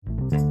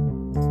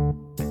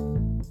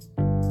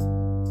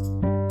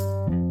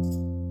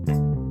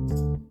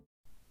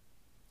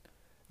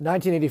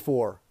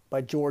"1984"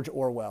 by George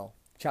Orwell,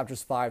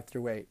 chapters 5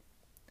 through 8.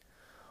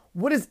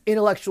 What does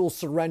intellectual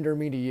surrender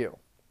mean to you?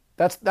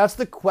 That's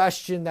the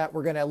question that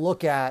we're going to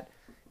look at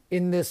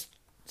in this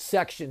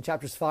section,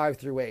 chapters 5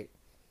 through 8.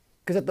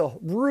 Because at the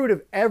root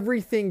of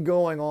everything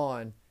going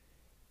on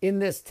in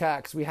this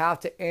text, we have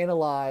to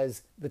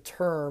analyze the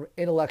term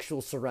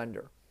intellectual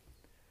surrender.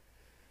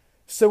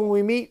 So when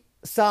we meet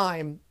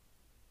Syme,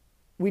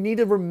 we need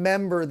to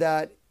remember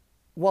that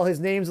while his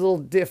name's a little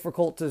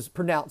difficult to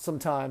pronounce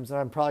sometimes, and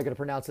I'm probably going to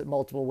pronounce it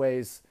multiple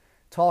ways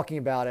talking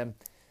about him,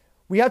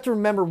 we have to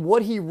remember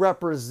what he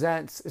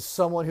represents is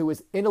someone who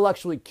is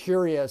intellectually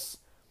curious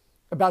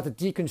about the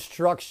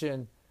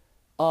deconstruction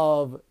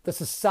of the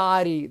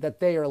society that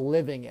they are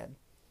living in.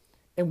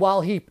 And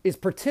while he is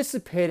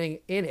participating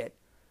in it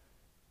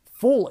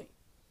fully,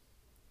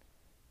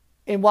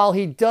 and while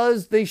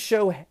they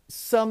show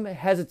some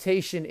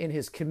hesitation in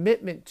his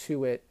commitment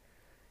to it,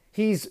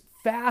 he's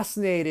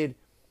fascinated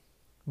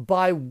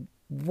by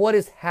what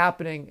is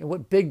happening and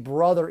what Big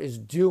Brother is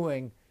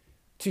doing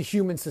to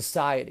human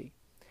society.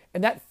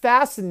 And that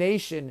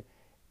fascination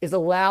has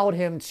allowed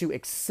him to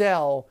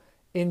excel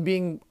in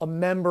being a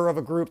member of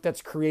a group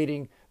that's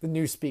creating the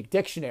Newspeak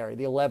Dictionary,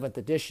 the 11th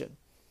edition.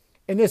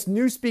 And this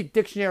Newspeak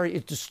Dictionary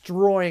is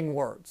destroying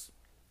words.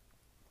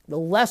 The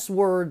less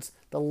words,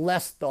 the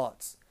less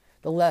thoughts,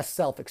 the less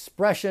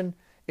self-expression.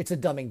 It's a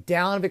dumbing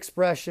down of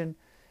expression.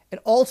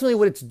 And ultimately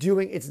what it's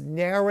doing, it's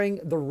narrowing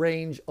the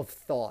range of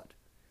thought.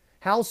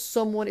 How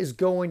someone is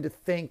going to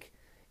think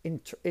and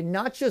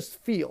not just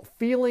feel.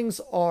 Feelings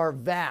are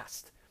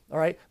vast, all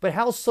right? But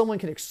how someone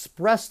can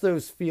express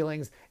those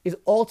feelings is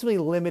ultimately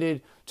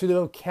limited to the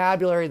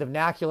vocabulary, the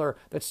vernacular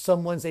that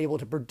someone's able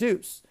to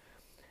produce.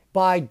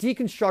 By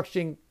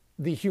deconstructing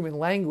the human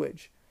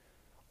language,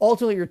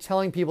 ultimately you're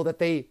telling people that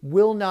they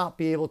will not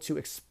be able to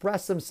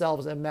express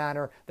themselves in a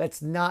manner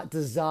that's not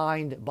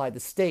designed by the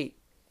state.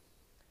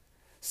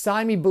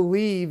 Syme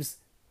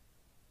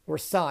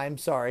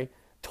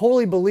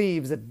totally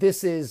believes that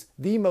this is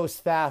the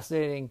most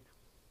fascinating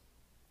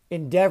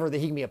endeavor that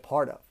he can be a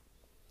part of.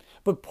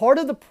 But part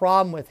of the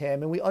problem with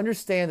him, and we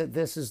understand that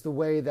this is the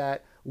way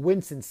that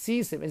Winston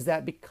sees him, is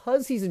that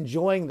because he's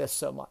enjoying this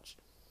so much,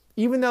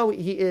 even though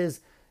he is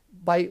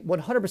by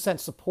 100%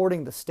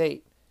 supporting the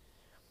state,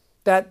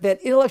 that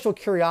intellectual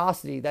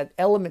curiosity, that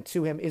element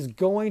to him is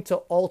going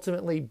to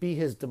ultimately be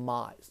his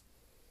demise.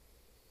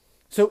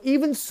 So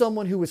even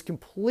someone who is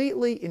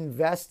completely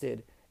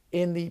invested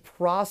in the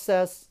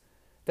process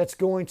that's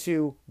going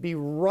to be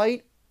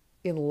right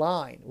in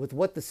line with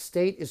what the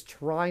state is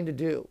trying to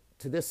do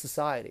to this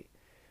society,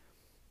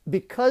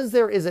 because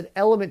there is an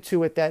element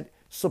to it that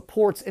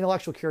supports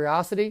intellectual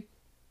curiosity,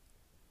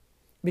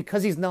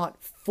 because he's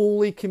not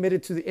fully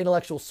committed to the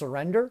intellectual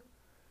surrender,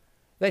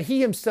 that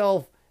he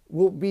himself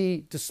will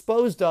be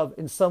disposed of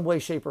in some way,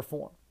 shape, or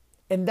form.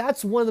 And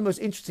that's one of the most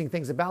interesting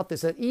things about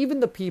this, that even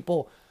the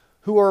people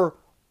who are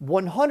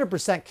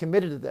 100%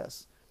 committed to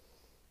this,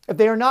 if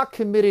they are not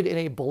committed in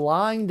a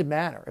blind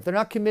manner, if they're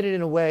not committed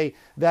in a way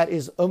that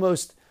is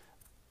almost,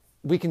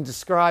 we can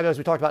describe, as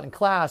we talked about in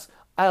class,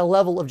 at a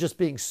level of just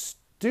being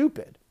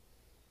stupid,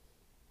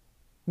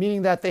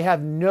 meaning that they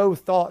have no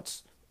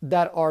thoughts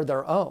that are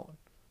their own,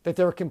 that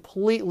they're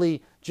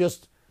completely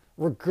just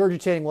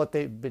regurgitating what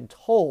they've been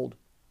told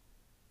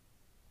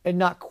and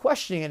not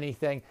questioning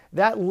anything,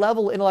 that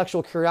level of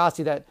intellectual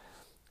curiosity that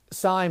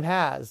Syme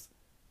has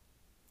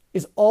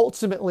is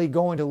ultimately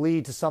going to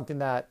lead to something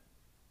that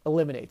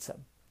eliminates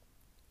him.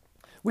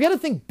 We got to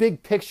think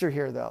big picture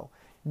here, though.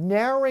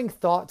 Narrowing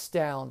thoughts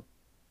down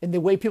in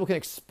the way people can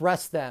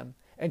express them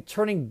and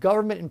turning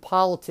government and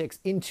politics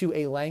into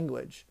a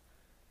language,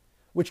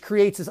 which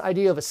creates this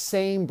idea of a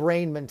same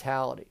brain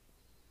mentality.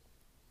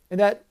 And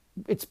that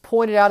it's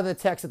pointed out in the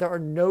text that there are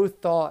no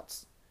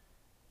thoughts,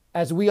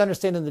 as we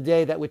understand in the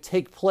day, that would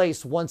take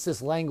place once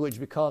this language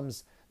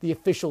becomes the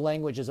official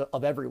language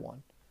of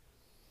everyone.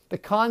 The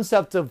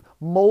concept of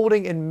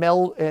molding and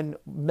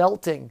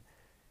melting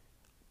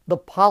the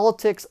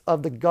politics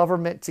of the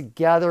government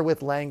together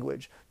with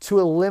language to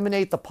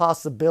eliminate the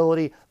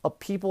possibility of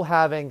people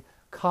having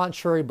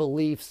contrary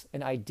beliefs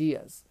and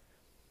ideas.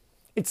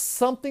 It's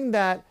something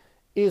that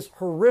is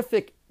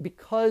horrific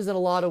because in a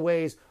lot of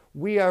ways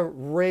we are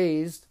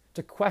raised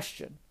to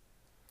question.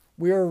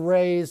 We are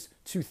raised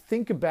to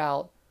think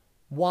about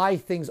why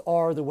things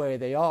are the way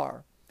they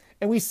are.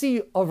 And we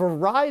see a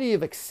variety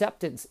of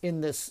acceptance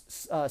in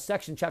this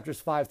section, chapters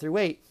 5 through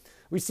 8.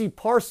 We see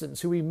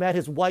Parsons, who we met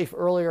his wife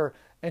earlier,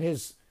 and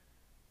his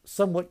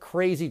somewhat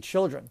crazy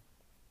children.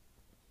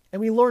 And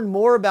we learn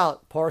more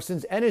about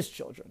Parsons and his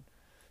children.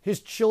 His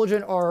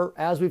children are,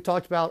 as we've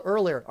talked about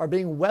earlier, are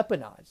being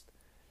weaponized.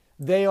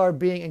 They are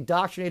being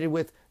indoctrinated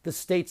with the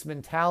state's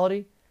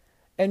mentality.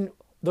 And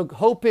the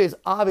hope is,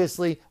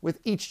 obviously, with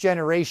each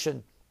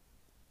generation,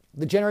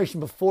 the generation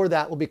before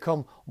that will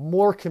become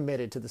more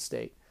committed to the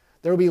state.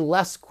 There will be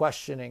less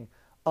questioning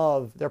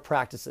of their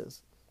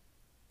practices.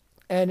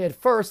 And at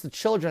first, the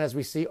children, as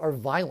we see, are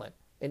violent.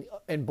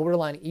 and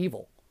borderline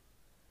evil.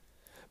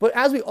 But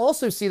as we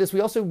also see this, we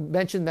also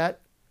mentioned that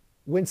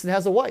Winston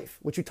has a wife,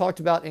 which we talked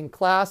about in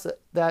class,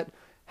 that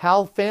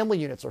how family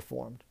units are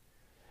formed.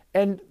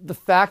 And the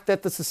fact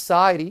that the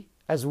society,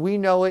 as we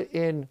know it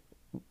in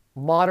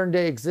modern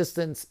day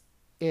existence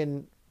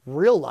in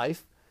real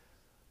life,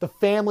 the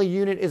family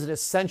unit is an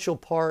essential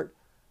part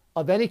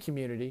of any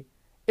community.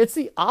 It's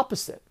the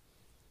opposite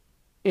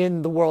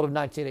in the world of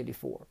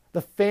 1984.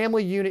 The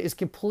family unit is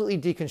completely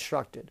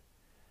deconstructed.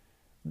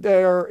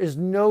 There is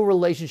no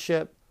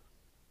relationship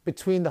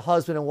between the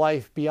husband and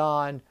wife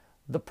beyond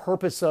the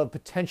purpose of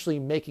potentially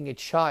making a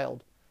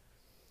child.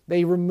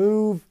 They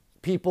remove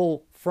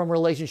people from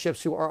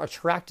relationships who are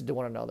attracted to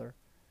one another.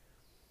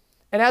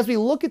 And as we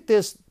look at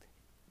this,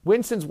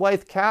 Winston's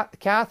wife,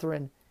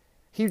 Catherine,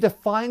 he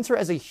defines her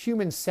as a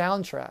human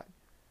soundtrack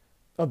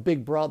of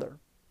Big Brother.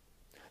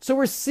 So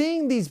we're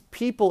seeing these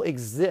people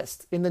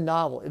exist in the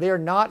novel. They are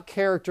not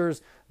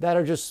characters that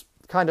are just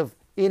kind of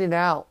in and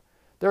out.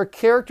 There are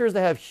characters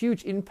that have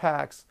huge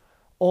impacts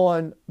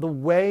on the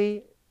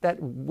way that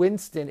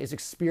Winston is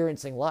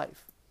experiencing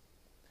life.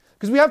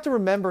 Because we have to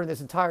remember in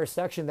this entire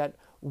section that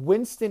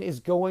Winston is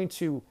going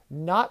to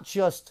not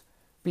just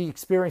be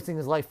experiencing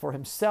his life for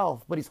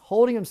himself, but he's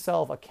holding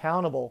himself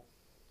accountable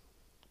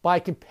by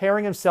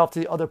comparing himself to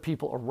the other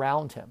people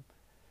around him.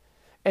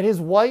 And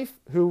his wife,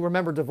 who,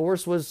 remember,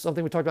 divorce was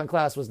something we talked about in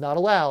class, was not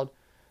allowed.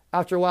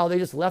 After a while, they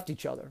just left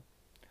each other.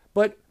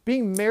 But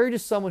being married to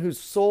someone whose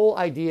sole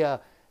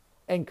idea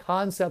and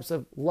concepts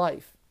of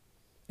life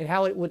and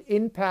how it would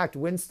impact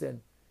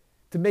Winston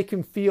to make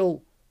him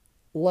feel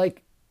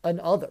like an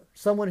other,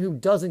 someone who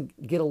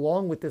doesn't get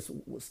along with this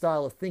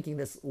style of thinking,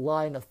 this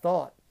line of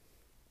thought,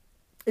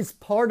 is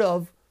part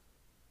of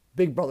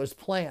Big Brother's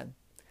plan.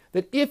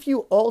 That if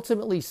you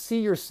ultimately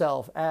see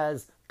yourself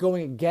as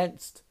going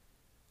against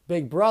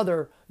Big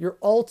Brother, you're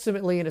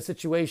ultimately in a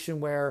situation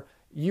where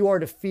you are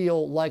to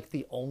feel like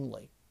the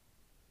only.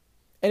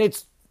 And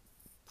it's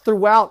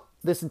throughout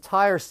this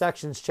entire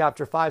sections,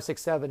 chapter 5,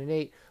 6, 7, and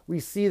 8, we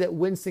see that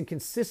Winston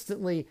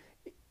consistently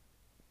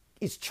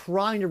is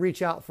trying to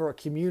reach out for a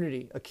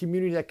community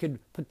that could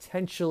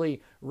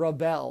potentially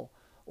rebel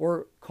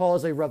or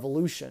cause a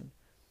revolution.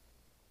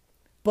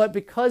 But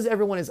because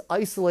everyone is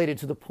isolated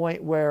to the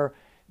point where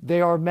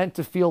they are meant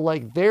to feel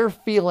like their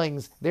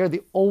feelings, they're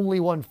the only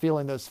one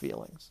feeling those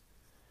feelings.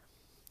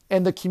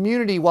 And the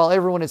community, while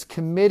everyone is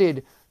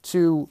committed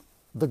to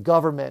the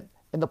government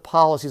and the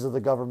policies of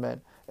the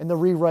government and the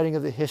rewriting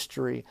of the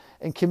history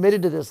and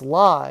committed to this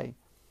lie,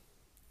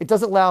 it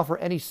doesn't allow for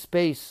any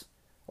space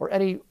or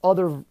any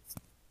other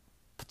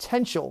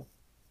potential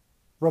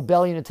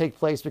rebellion to take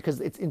place,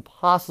 because it's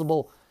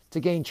impossible to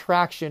gain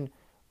traction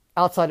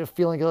outside of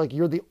feeling like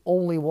you're the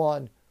only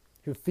one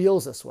who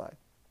feels this way.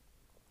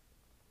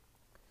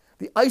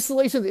 The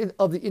isolation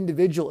of the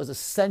individual is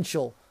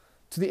essential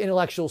to the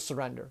intellectual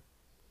surrender.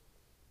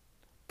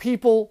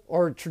 People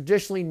are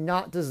traditionally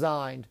not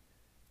designed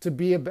to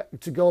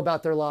go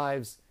about their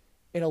lives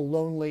in a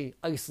lonely,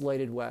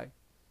 isolated way.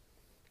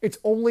 It's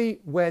only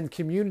when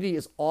community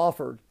is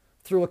offered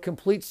through a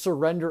complete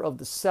surrender of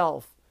the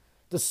self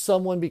does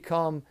someone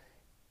become,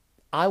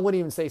 I wouldn't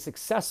even say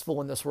successful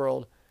in this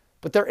world,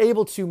 but they're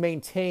able to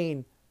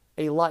maintain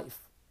a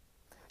life.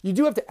 You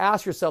do have to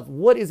ask yourself,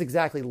 what is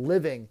exactly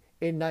living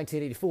in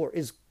 1984?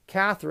 Is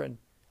Catherine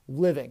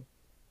living?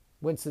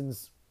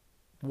 Winston's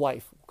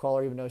wife, we'll call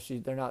her, even though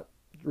they're not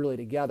really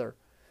together.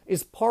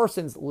 Is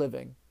Parsons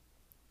living?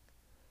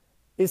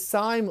 Is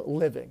Syme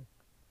living?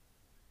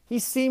 He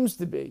seems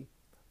to be,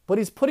 but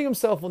he's putting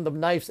himself on the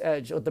knife's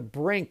edge, at the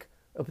brink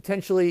of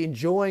potentially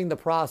enjoying the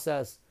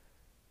process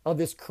of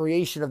this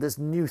creation of this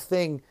new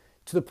thing,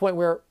 to the point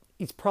where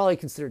he's probably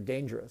considered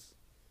dangerous.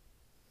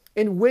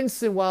 And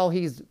Winston, while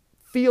he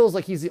feels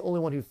like he's the only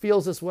one who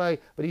feels this way,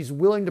 but he's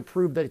willing to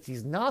prove that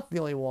he's not the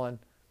only one,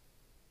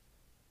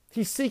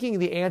 he's seeking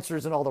the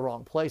answers in all the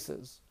wrong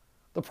places.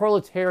 The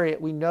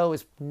proletariat, we know,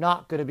 is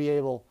not going to be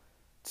able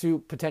to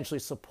potentially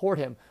support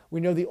him.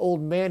 We know the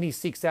old man he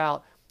seeks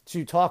out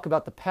to talk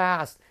about the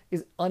past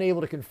is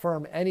unable to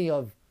confirm any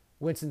of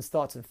Winston's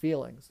thoughts and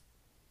feelings.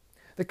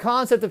 The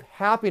concept of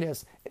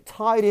happiness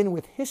tied in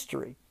with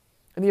history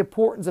and the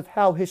importance of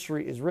how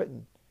history is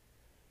written.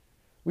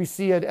 We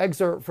see an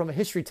excerpt from a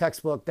history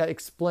textbook that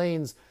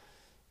explains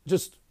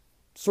just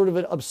sort of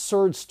an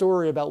absurd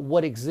story about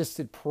what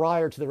existed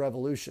prior to the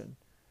revolution.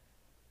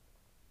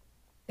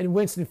 And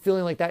Winston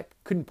feeling like that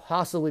couldn't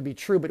possibly be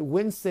true, but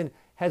Winston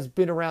has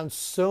been around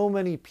so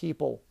many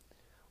people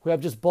who have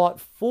just bought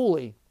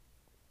fully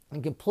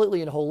and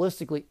completely and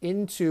holistically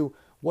into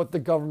what the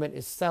government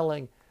is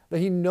selling, that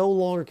he no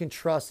longer can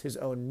trust his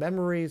own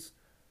memories,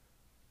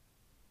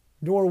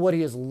 nor what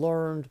he has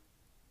learned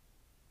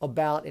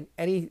about in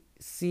any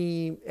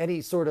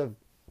sort of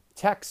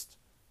text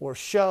or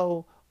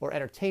show or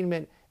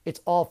entertainment.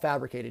 It's all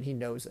fabricated. He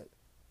knows it.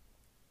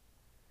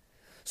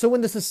 So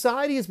when the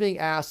society is being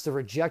asked to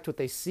reject what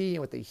they see and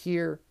what they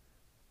hear,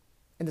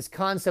 and this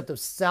concept of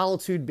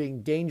solitude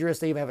being dangerous,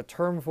 they even have a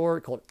term for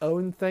it called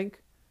own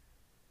think.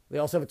 They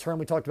also have a term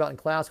we talked about in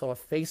class called a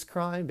face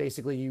crime.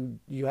 Basically,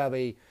 you have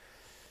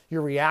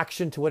your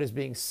reaction to what is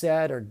being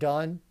said or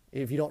done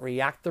if you don't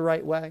react the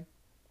right way.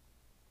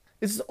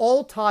 This is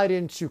all tied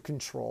into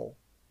control.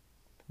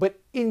 But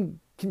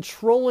in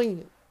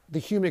controlling the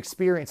human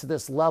experience at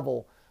this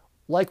level,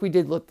 like we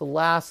did with the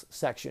last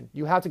section,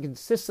 you have to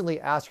consistently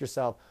ask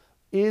yourself,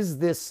 is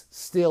this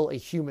still a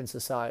human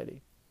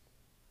society?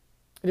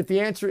 And if the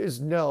answer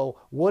is no,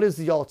 what is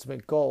the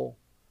ultimate goal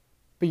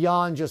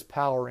beyond just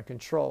power and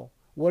control?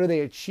 What are they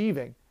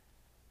achieving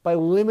by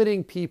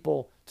limiting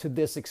people to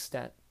this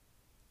extent?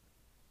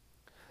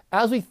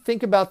 As we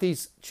think about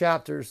these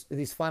chapters,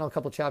 these final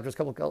couple chapters,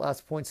 couple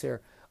last points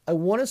here, I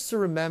want us to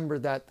remember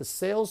that the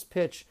sales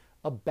pitch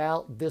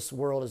about this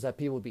world is that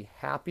people would be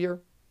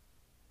happier,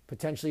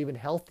 potentially even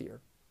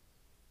healthier.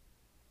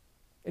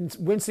 And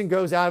Winston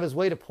goes out of his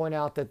way to point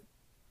out that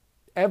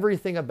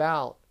everything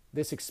about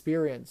this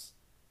experience,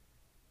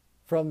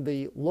 from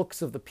the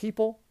looks of the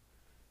people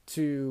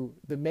to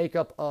the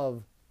makeup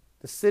of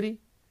the city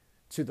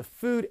to the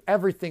food,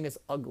 everything is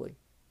ugly.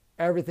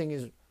 Everything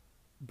is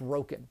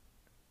broken.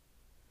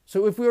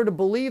 So if we were to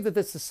believe that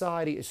this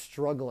society is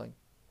struggling,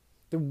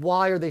 then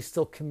why are they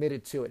still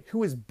committed to it?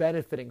 Who is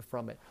benefiting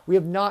from it? We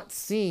have not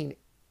seen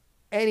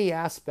any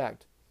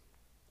aspect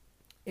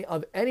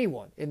of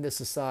anyone in this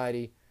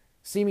society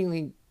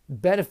seemingly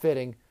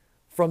benefiting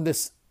from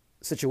this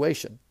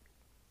situation.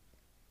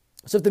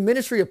 So if the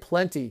Ministry of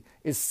Plenty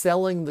is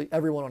selling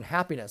everyone on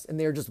happiness and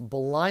they're just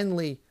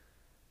blindly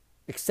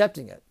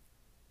accepting it,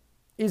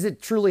 is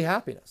it truly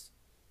happiness?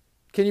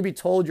 Can you be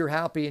told you're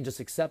happy and just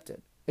accept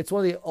it? It's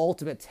one of the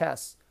ultimate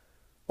tests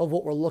of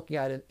what we're looking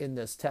at in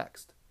this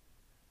text.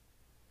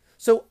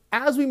 So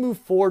as we move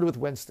forward with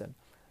Winston,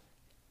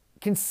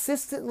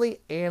 consistently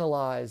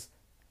analyze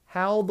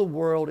how the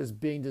world is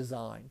being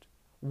designed.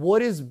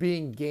 What is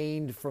being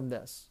gained from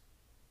this,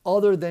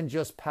 other than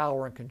just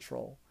power and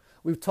control?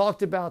 We've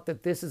talked about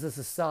that this is a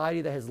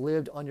society that has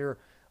lived under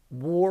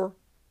war,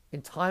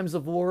 in times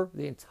of war,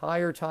 the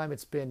entire time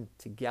it's been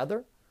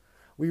together.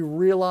 We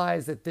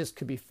realize that this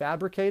could be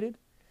fabricated.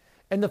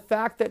 And the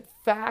fact that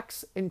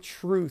facts and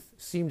truth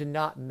seem to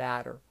not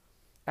matter,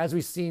 as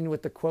we've seen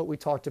with the quote we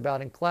talked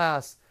about in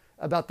class,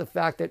 about the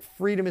fact that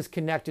freedom is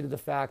connected to the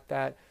fact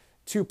that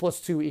 2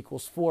 + 2 =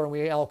 4, and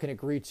we all can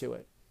agree to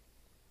it.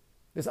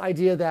 This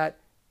idea that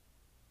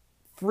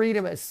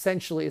freedom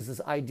essentially is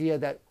this idea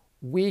that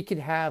we can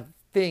have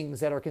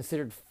things that are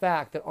considered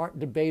fact that aren't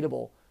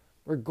debatable,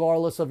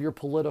 regardless of your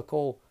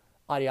political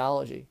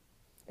ideology.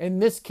 In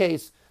this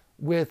case,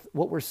 with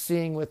what we're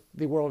seeing with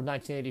the world of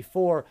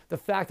 1984, the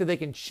fact that they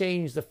can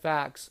change the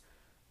facts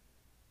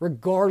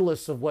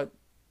regardless of what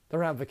the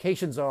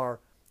ramifications are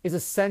is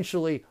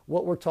essentially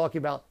what we're talking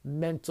about,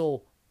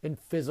 mental and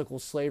physical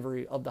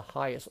slavery of the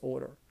highest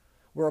order,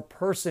 where a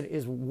person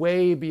is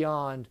way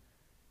beyond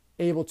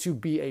able to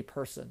be a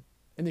person.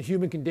 And the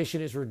human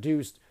condition is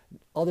reduced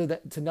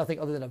to nothing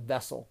other than a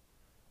vessel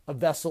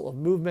of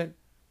movement,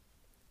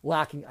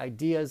 lacking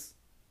ideas,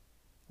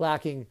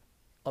 lacking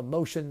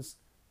emotions,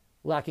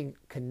 lacking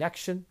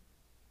connection.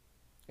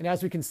 And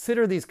as we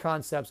consider these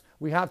concepts,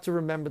 we have to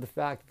remember the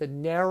fact that the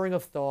narrowing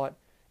of thought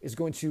is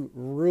going to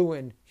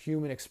ruin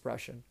human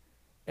expression.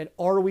 And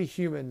are we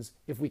humans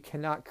if we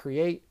cannot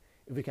create,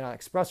 if we cannot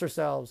express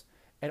ourselves?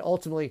 And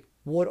ultimately,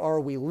 what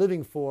are we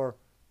living for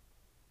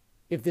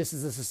if this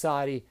is a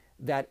society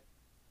that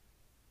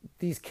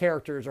these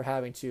characters are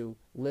having to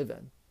live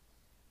in?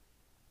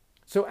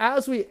 So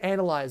as we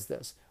analyze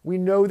this, we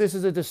know this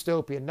is a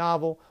dystopian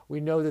novel.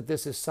 We know that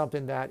this is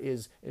something that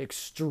is an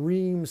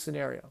extreme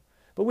scenario.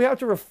 But we have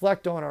to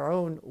reflect on our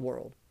own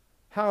world.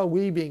 How are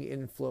we being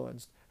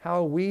influenced?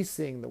 How are we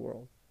seeing the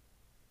world?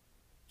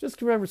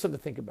 Just remember something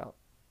to think about.